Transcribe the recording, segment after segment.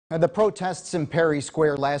The protests in Perry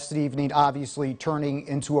Square last evening obviously turning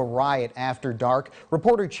into a riot after dark.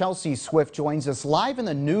 Reporter Chelsea Swift joins us live in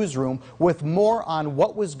the newsroom with more on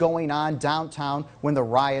what was going on downtown when the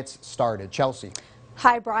riots started. Chelsea.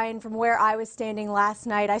 Hi, Brian. From where I was standing last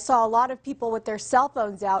night, I saw a lot of people with their cell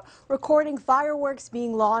phones out recording fireworks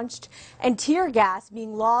being launched and tear gas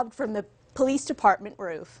being lobbed from the police department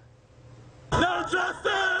roof. No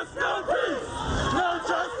justice, no peace! No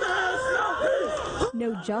justice, no peace!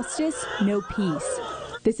 No justice, no peace.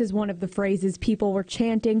 This is one of the phrases people were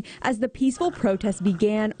chanting as the peaceful protest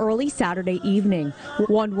began early Saturday evening.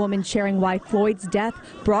 One woman sharing why Floyd's death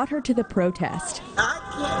brought her to the protest. I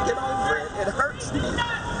can't get over it. It hurts me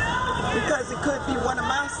because it could be one of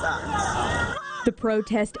my sons. The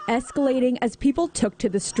protest escalating as people took to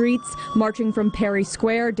the streets, marching from Perry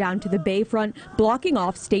Square down to the Bayfront, blocking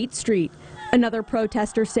off State Street. Another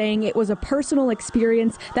protester saying it was a personal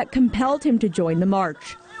experience that compelled him to join the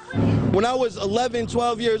march. When I was 11,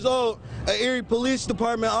 12 years old, an Erie Police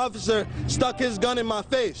Department officer stuck his gun in my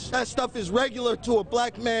face. That stuff is regular to a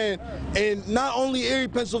black man in not only Erie,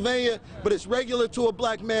 Pennsylvania, but it's regular to a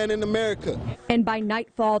black man in America. And by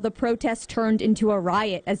nightfall, the protest turned into a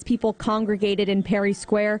riot as people congregated in Perry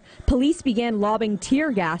Square. Police began lobbing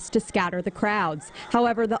tear gas to scatter the crowds.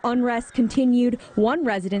 However, the unrest continued, one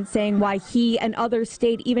resident saying why he and others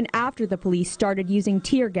stayed even after the police started using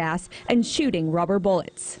tear gas and shooting rubber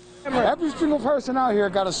bullets. Every single person out here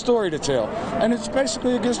got a story to tell, and it's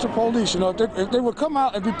basically against the police. You know, if they would come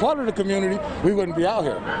out and be part of the community, we wouldn't be out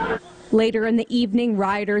here. Later in the evening,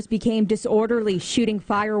 rioters became disorderly, shooting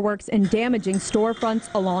fireworks and damaging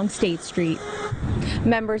storefronts along State Street.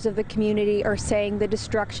 Members of the community are saying the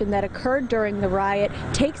destruction that occurred during the riot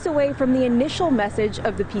takes away from the initial message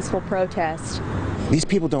of the peaceful protest. These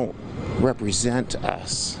people don't represent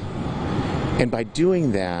us, and by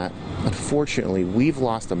doing that, unfortunately, we've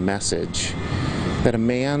lost a message that a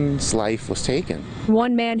man's life was taken.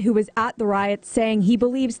 One man who was at the riot saying he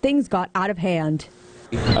believes things got out of hand.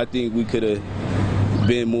 I think we could have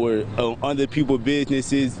been more under people's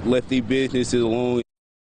businesses, left their businesses alone.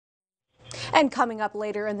 And coming up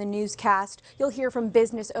later in the newscast, you'll hear from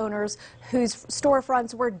business owners whose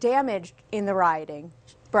storefronts were damaged in the rioting.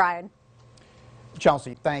 Brian.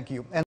 Chelsea, thank you.